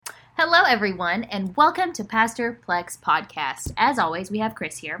Hello, everyone, and welcome to Pastor Plex Podcast. As always, we have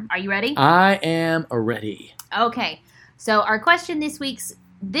Chris here. Are you ready? I am ready. Okay, so our question this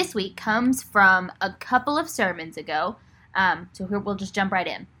week comes from a couple of sermons ago. So here we'll just jump right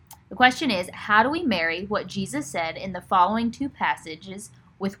in. The question is, how do we marry what Jesus said in the following two passages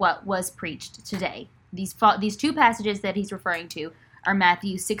with what was preached today? These two passages that he's referring to are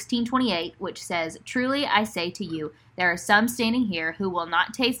Matthew 16:28, which says, "Truly I say to you, there are some standing here who will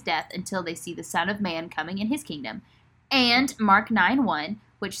not taste death until they see the Son of Man coming in his kingdom." And Mark 9:1,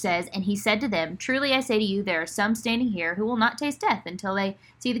 which says, "And he said to them, Truly I say to you, there are some standing here who will not taste death until they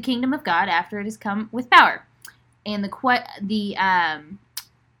see the kingdom of God after it has come with power." And the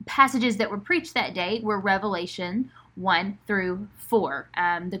passages that were preached that day were Revelation 1 through 4.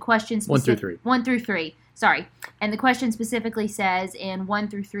 The question 1 through 3. 1 through 3. Sorry. And the question specifically says in 1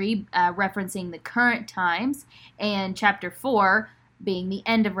 through 3, referencing the current times, and chapter 4 being the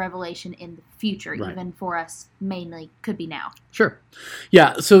end of Revelation in the future, Right. even for us mainly could be now. Sure.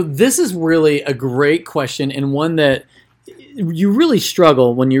 Yeah, so this is really a great question, and one that you really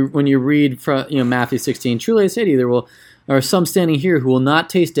struggle when you read from Matthew 16. Truly I say to you, there are some standing here who will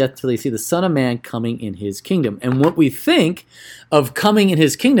not taste death till they see the Son of Man coming in his kingdom. And what we think of coming in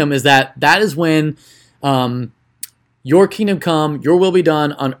his kingdom is that is when your kingdom come, your will be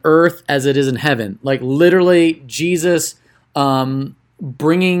done on earth as it is in heaven. Like literally Jesus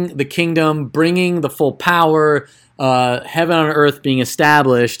bringing the kingdom, bringing the full power, heaven on earth being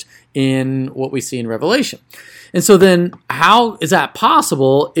established in what we see in Revelation. And so then how is that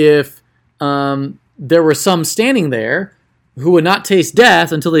possible if there were some standing there who would not taste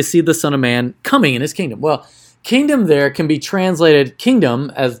death until they see the Son of Man coming in his kingdom? Well, kingdom there can be translated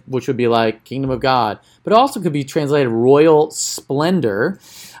kingdom, which would be like kingdom of God, but also could be translated royal splendor,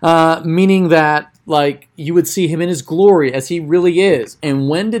 meaning that like you would see him in his glory as he really is. And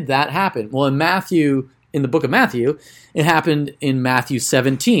when did that happen? Well, in the book of Matthew, it happened in Matthew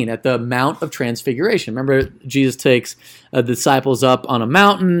 17 at the Mount of Transfiguration. Remember, Jesus takes the disciples up on a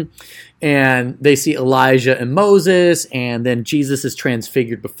mountain, and they see Elijah and Moses, and then Jesus is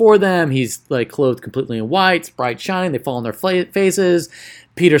transfigured before them. He's like clothed completely in white, it's bright shining. They fall on their faces.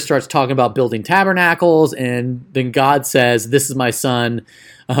 Peter starts talking about building tabernacles, and then God says, "This is my son,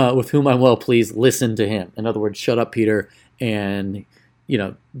 with whom I'm well pleased. Listen to him." In other words, shut up, Peter, and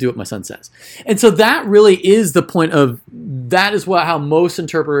do what my son says. And so that really is the point of, that is how most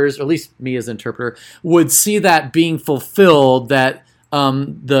interpreters, or at least me as an interpreter, would see that being fulfilled, that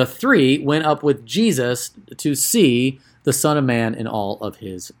the three went up with Jesus to see the Son of Man in all of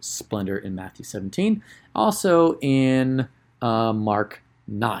his splendor in Matthew 17. Also in Mark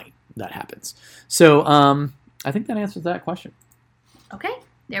 9 that happens. So I think that answers that question. Okay,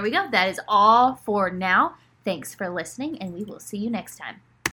 there we go. That is all for now. Thanks for listening, and we will see you next time.